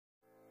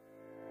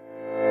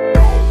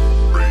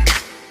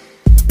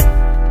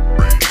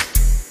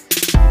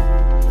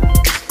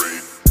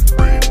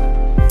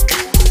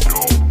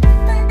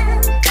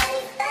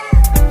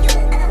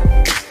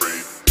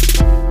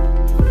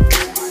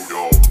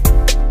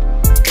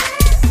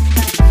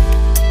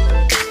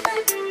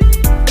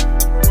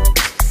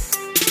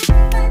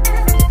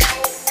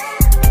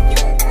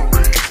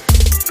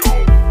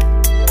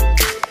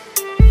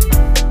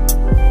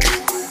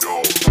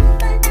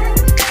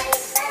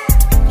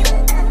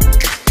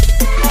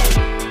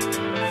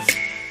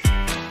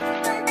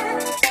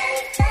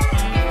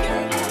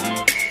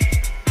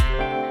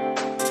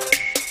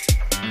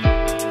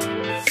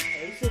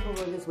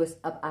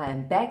up? I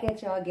am back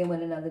at y'all again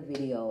with another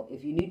video.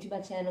 If you're new to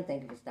my channel,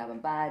 thank you for stopping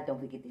by. Don't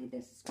forget to hit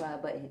that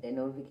subscribe button, hit that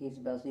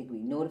notification bell so you can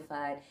be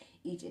notified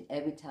each and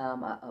every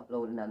time I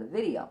upload another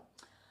video.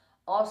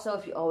 Also,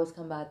 if you always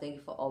come by, thank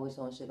you for always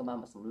showing Sugar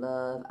Mama some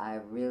love. I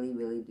really,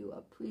 really do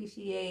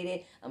appreciate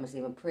it. I'm going to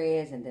say my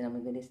prayers and then I'm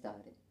going to get it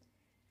started.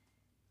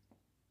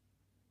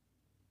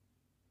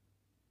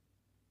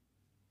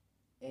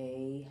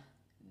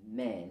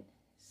 Amen.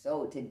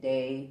 So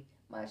today,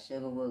 my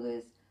Sugar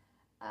Wugas,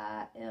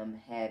 I am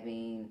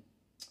having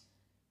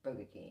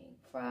Burger King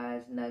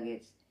fries,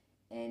 nuggets,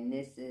 and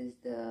this is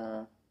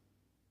the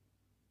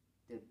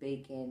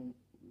bacon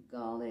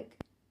garlic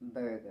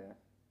burger.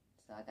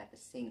 So I got the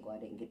single, I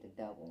didn't get the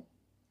double.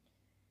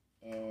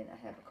 And I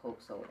have a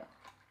Coke soda.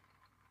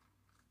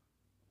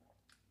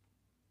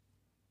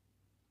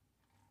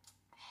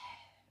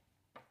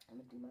 I'm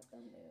gonna do my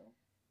thumbnail.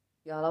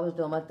 Y'all, I was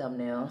doing my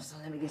thumbnail, so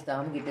let me get started.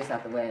 I'm gonna get this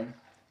out the way.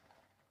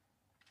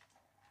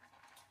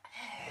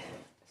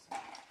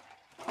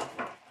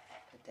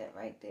 Put that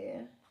right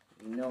there.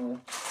 You know,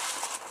 I'm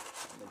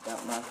gonna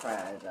dump my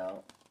fries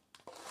out.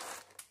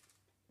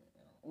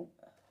 Oop,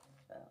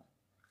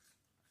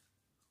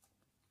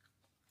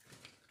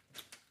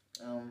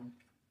 I'm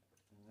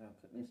gonna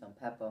put me some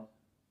pepper.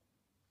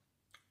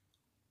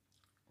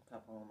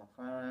 Pepper on my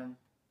frying.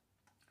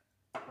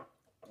 And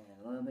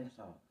a little bit of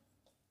salt.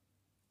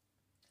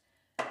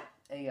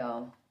 Hey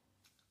y'all,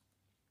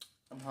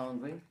 I'm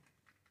hungry,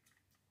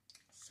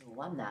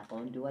 so I'm not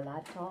gonna do a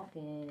lot of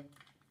talking.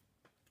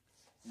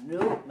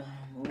 Nope,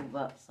 move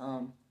up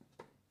some.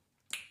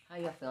 How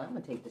y'all feeling? I'm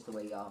gonna take this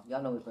away, y'all.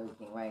 Y'all know it's Burger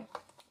King, right?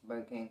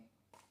 Burger King.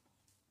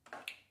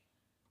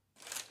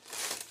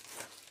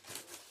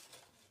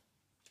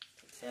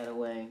 Take that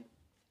away.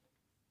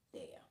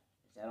 There.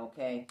 Is that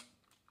okay?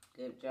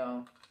 Good,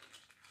 y'all.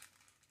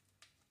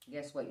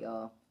 Guess what,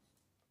 y'all?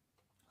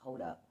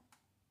 Hold up.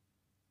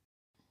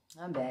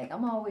 I'm back.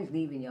 I'm always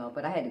leaving y'all,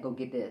 but I had to go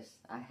get this.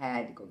 I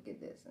had to go get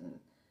this and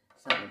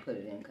something to put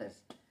it in because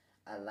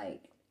I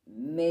like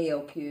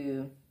mayo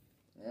cube.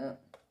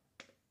 Yep.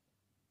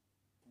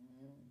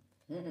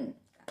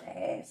 Gotta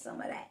have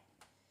some of that.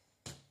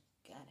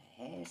 Gotta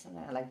have some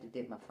of that. I like to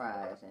dip my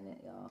fries in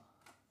it, y'all.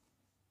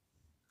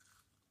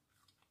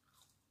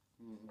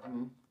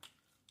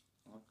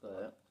 That's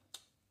good.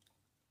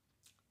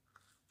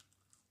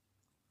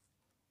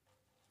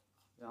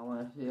 Y'all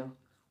want to see?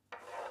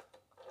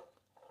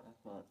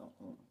 That's what I don't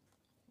want.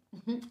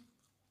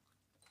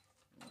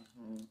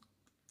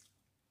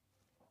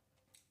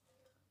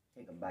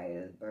 Take a bite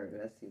of this burger.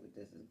 Let's see what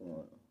this is going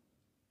on.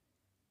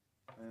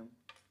 That's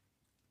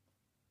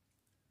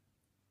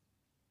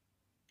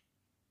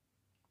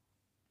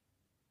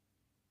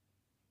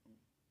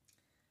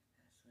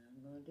what I'm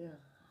going to do.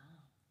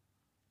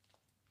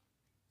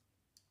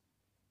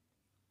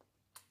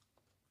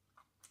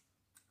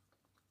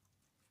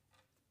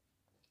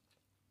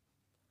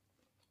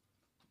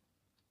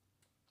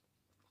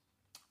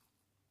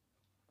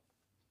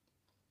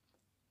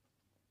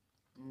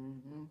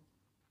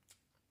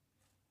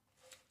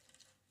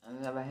 I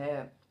never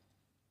had.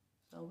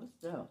 So what's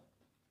that?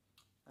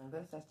 I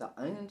guess that's the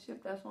onion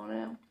chip that's on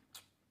there.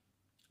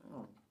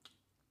 Oh.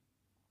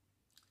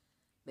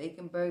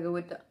 Bacon burger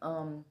with the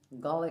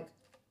garlic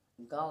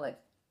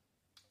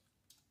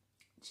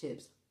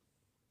chips.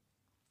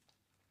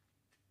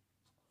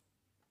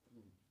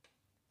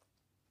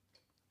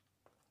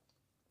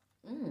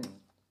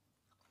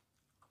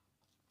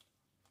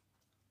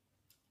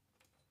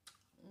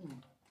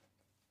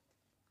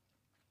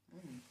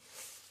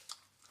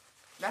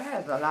 That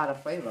has a lot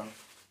of flavor.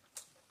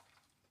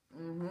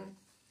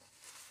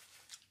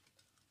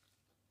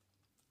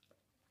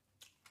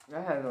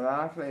 That has a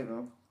lot of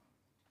flavor.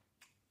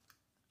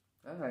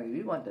 Okay,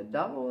 you want the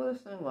double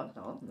this thing? What?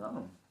 Oh,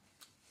 no.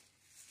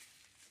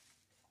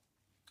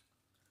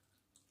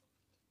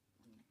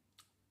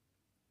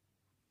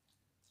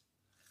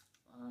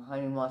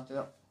 Honey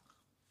mustard.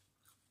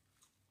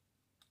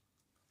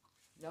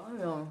 Y'all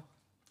know.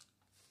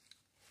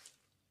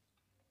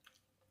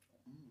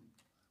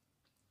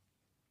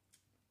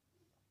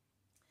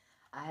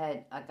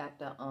 I got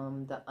the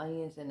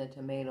onions and the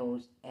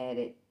tomatoes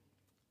added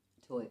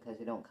to it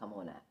because it don't come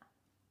on that.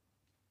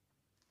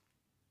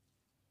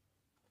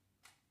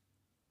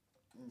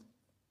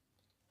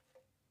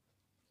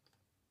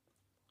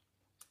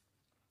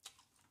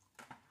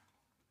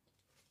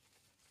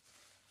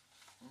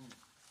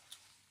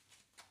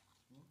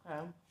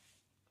 Okay.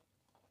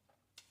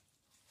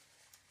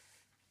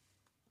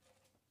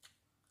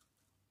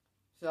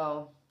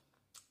 So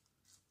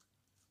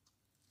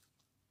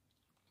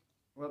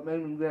what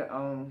made me get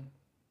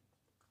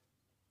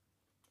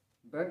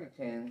Burger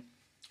King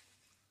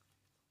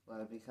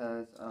was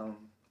because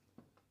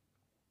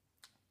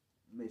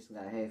Mason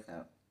got a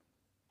haircut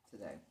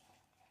today,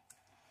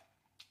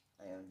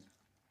 and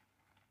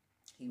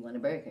he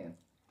wanted Burger King.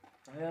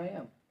 So here I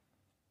am.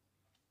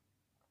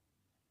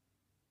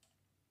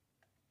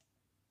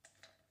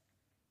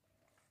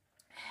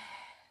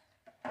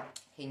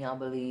 Can y'all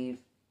believe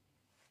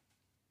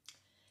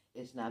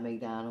it's not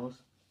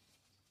McDonald's?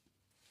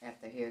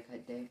 after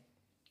haircut day.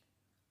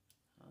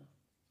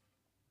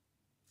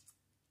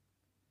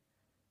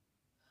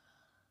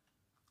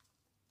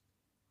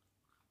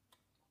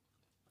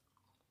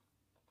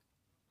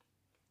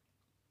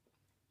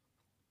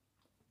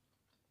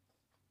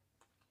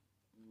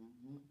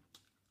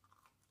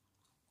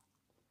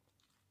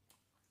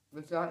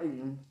 What y'all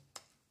eating?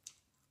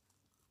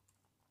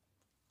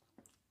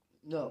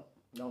 No,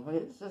 don't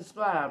forget to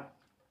subscribe.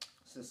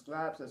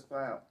 Subscribe.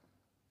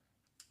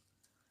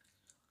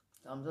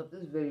 Thumbs up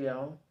this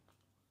video.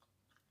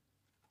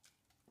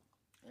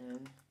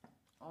 And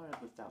all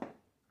that good stuff.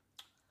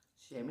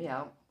 Share me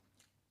out.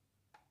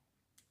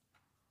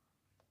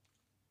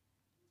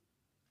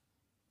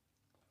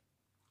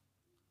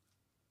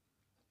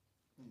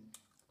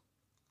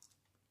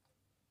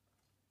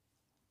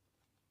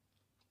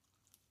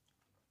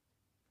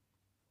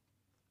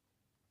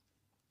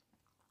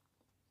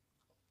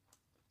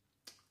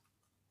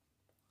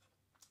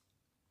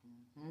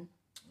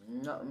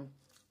 Nothing.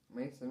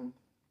 Mason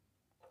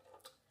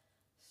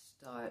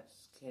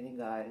starts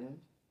kindergarten.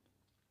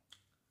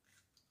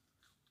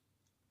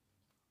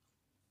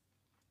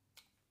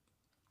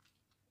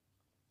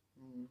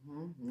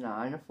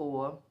 9 to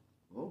 4.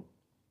 Oh,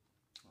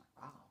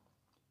 wow.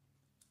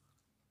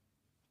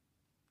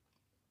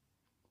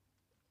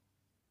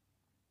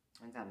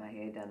 I got my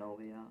hair done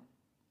over, y'all.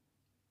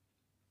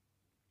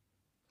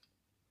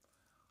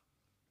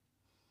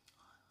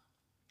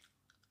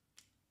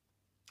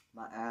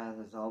 My eyes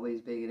is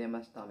always bigger than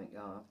my stomach,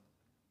 y'all.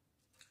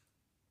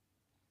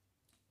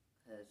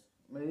 Cause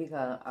maybe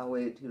because I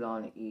waited too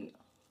long to eat.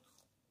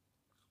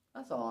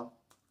 That's all.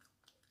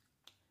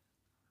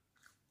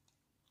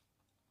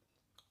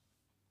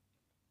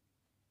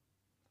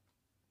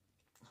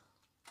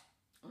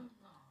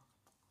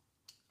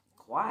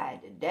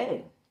 Quiet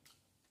today.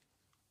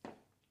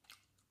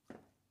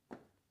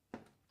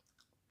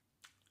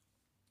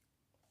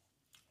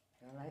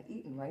 I like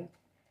eating, right?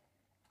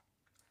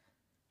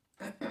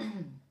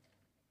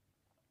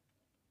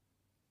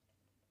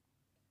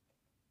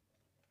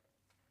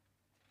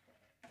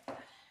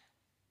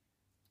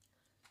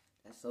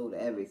 That sold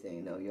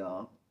everything though,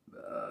 y'all.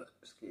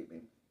 Excuse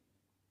me.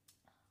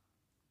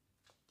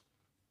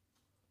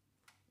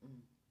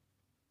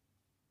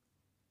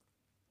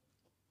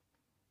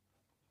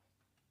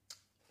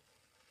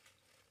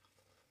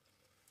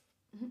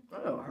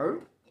 That don't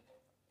hurt.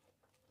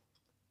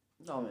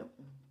 Don't it?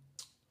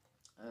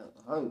 That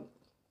don't hurt.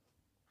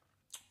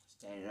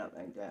 Standing up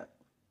like that.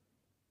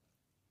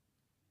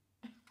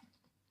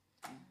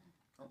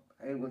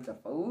 Okay, with the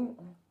food.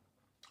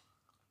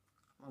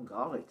 My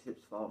garlic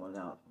tips falling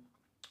out.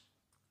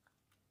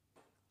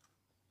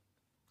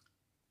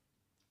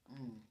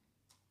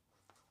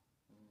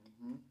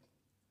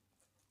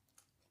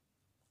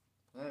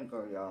 There you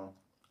go, y'all.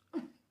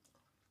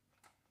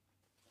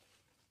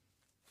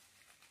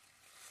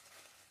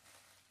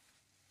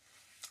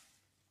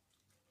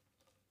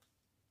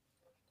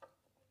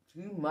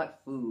 Too much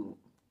food.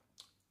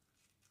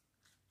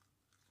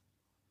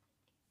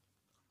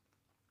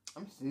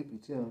 I'm sleepy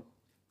too.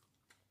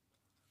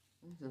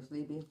 I'm so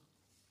sleepy.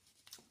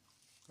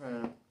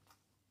 I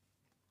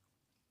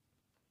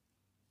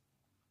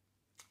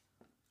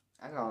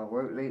got to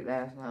work late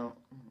last night.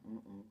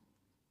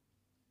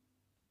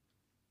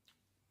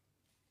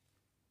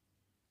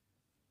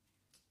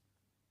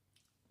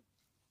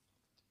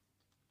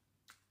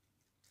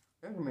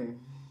 Look at me.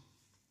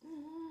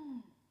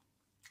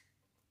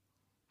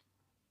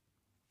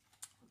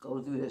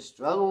 Go through the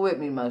struggle with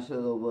me, my sugar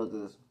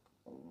Wugas.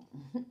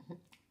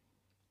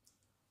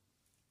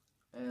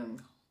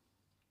 And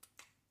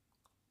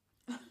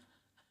I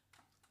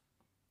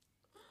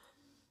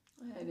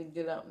had to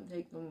get out and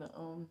take them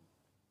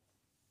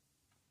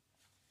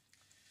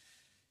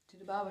to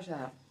the barber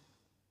shop.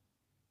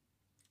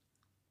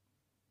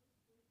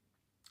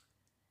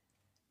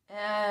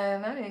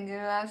 And I didn't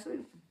get a lot of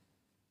sleep.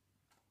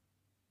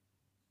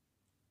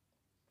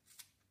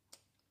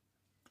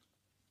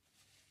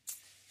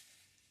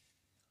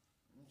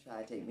 I'm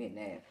trying to take me a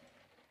nap.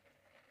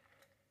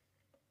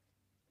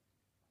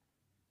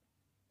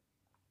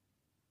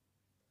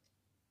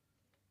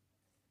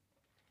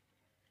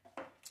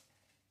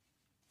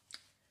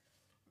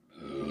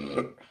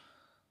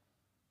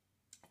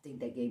 I think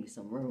that gave me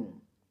some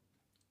room.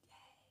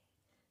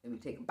 Let me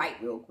take a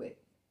bite real quick.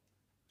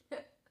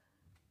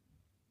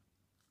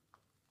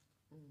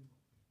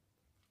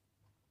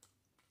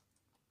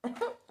 I'm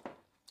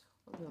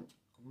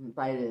gonna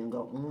bite it and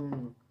go,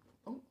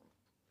 Oh.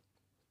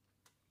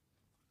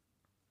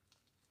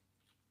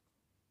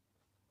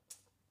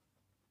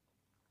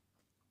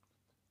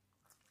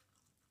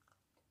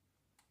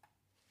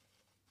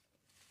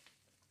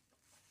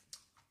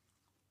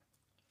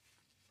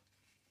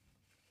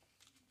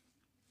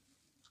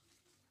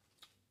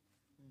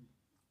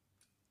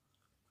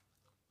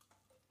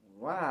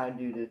 Why I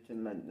do this to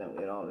my don't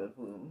get all this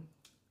food?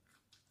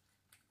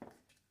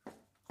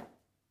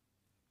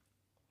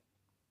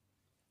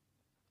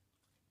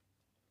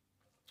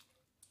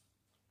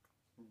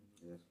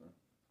 This one.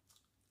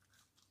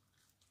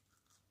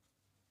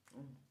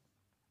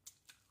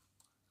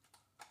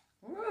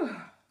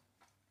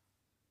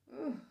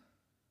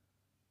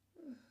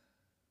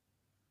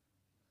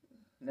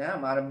 Now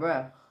I'm out of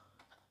breath.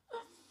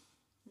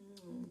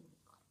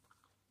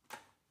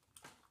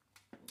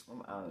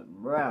 I'm out of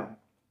breath.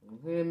 You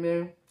hear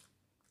me?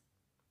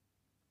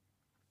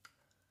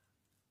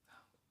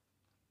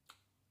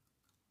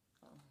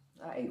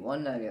 I ate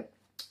one nugget.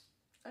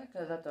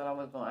 Because I thought I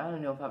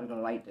don't know if I was going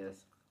to like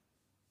this.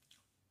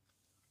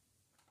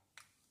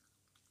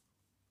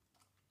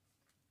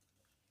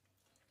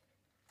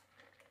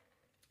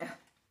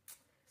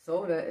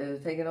 Soda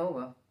is taking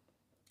over.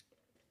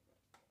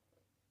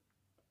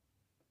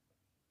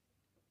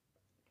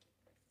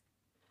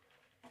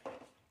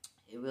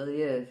 It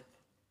really is.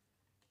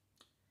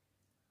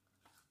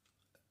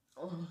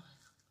 Oh,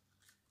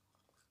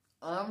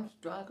 I'm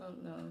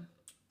struggling now.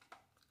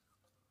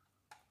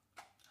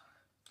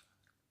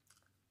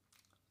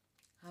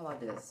 How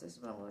about this? This is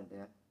what I'm going to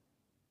do.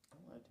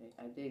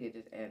 I did get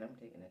this and I'm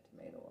taking the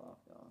tomato off,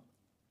 y'all.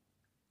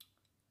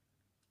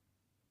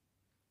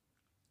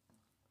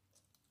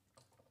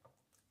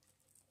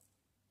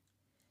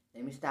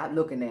 Let me stop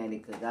looking at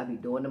it because I be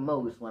doing the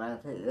most when I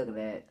take looking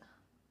at it.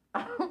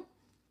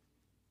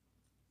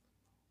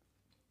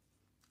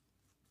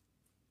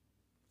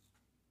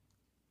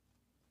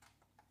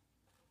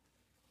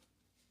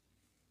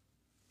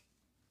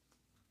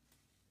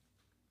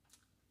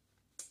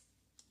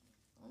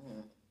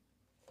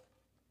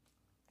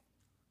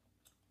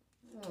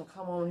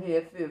 Come on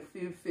here,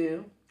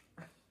 feel.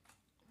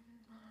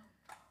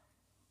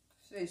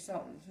 Say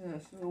something to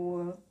us,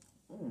 so,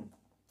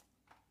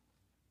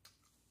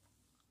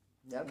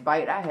 that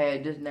bite I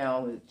had just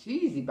now was a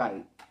cheesy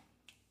bite.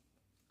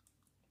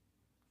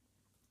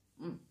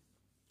 I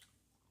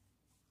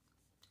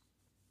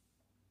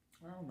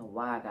don't know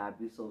why I gotta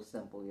be so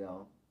simple,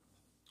 y'all.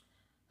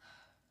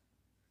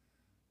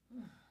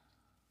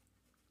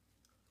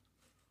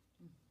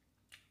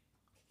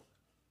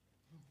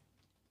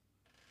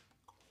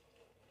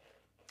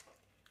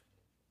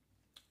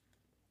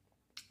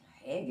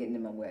 Hand getting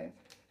in my way.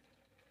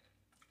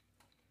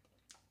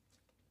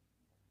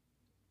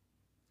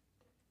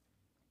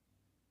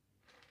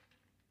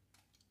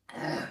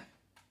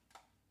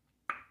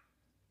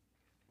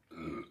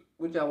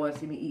 What y'all want to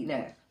see me eat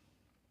next?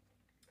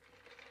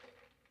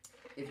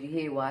 If you're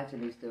here watching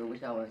me still, what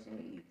y'all want to see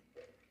me eat?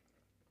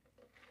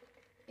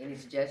 Any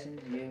suggestions?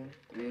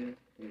 You.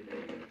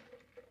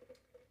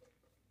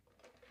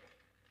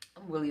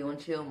 I'm really on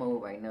chill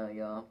mode right now,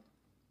 y'all.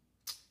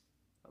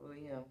 I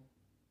really am.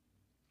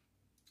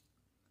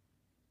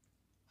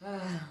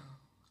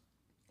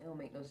 It don't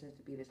make no sense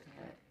to be this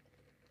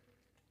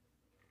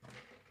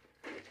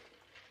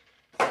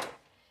tired.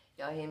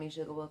 Y'all hear me,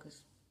 sugar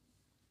Wugas?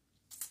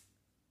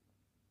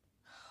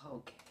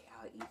 Okay,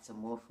 I'll eat some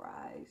more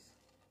fries.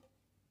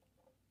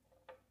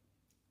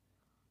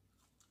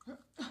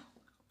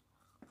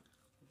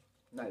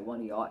 Like one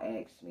of y'all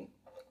asked me,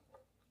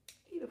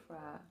 eat a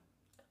fry.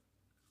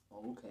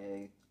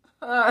 Okay.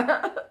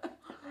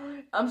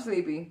 I'm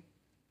sleepy.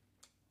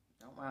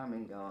 Don't mind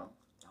me, y'all.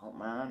 Don't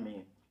mind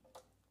me.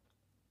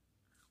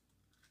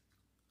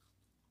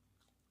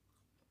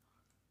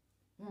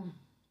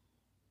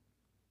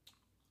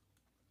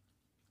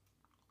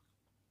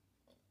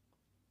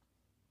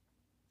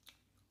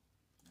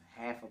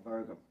 Half a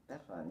burger.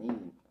 That's what I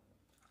need.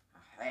 A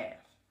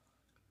half.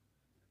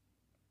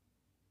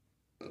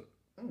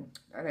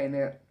 That ain't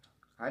it.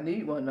 I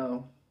need one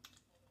though.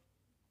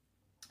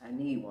 I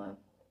need one.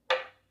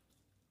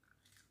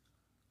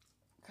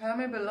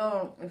 Comment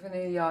below if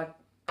any of y'all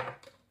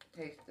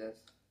taste this.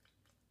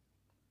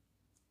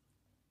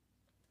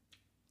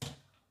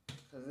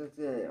 Cause it's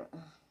good.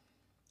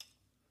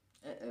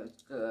 It is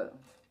good.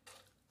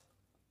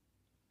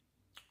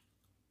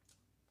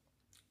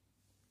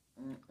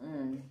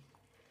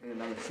 Take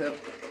another sip.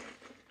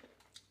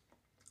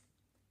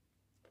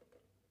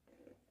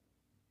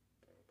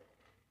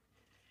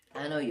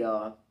 I know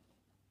y'all,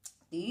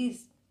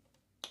 these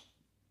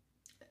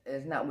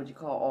is not what you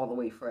call all the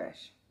way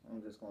fresh.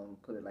 I'm just going to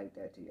put it like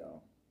that to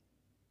y'all.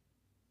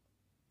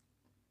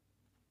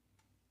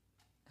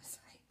 It's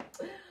like,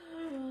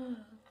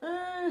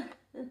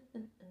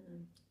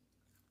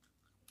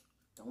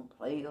 don't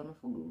play on the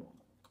food.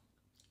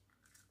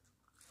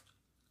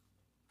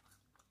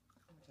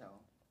 So,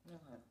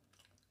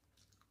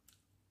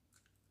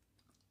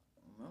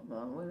 I'm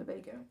on with the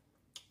bacon.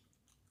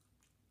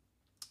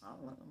 I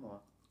don't want no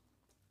more.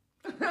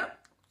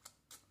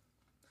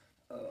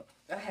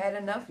 I had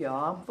enough,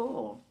 y'all. I'm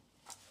full.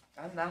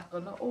 I'm not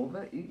going to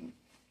overeat.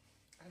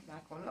 I'm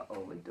not going to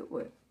overdo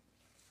it.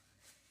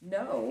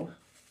 No.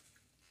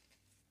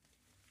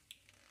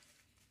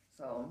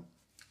 So,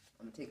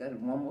 I'm going to take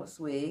one more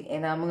swig,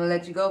 and I'm going to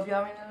let you go if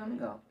y'all ready to let me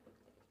go.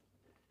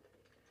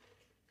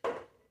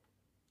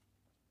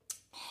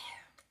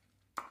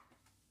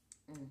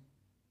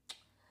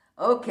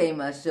 Okay,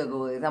 my sugar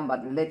wigs, I'm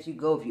about to let you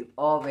go if you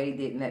already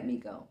didn't let me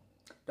go.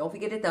 Don't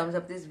forget to thumbs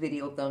up this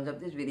video,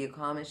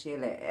 comment, share,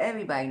 let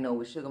everybody know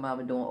what Sugar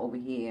Mama doing over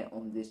here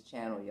on this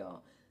channel,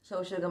 y'all.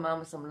 Show Sugar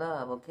Mama some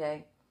love,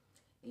 okay?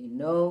 And you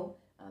know,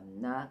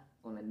 I'm not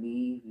going to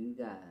leave you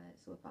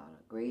guys without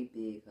a great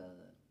big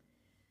hug.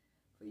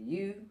 For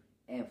you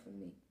and for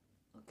me.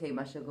 Okay,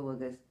 my sugar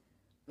woogers.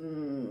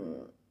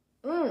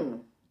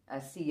 I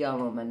see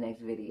y'all on my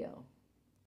next video.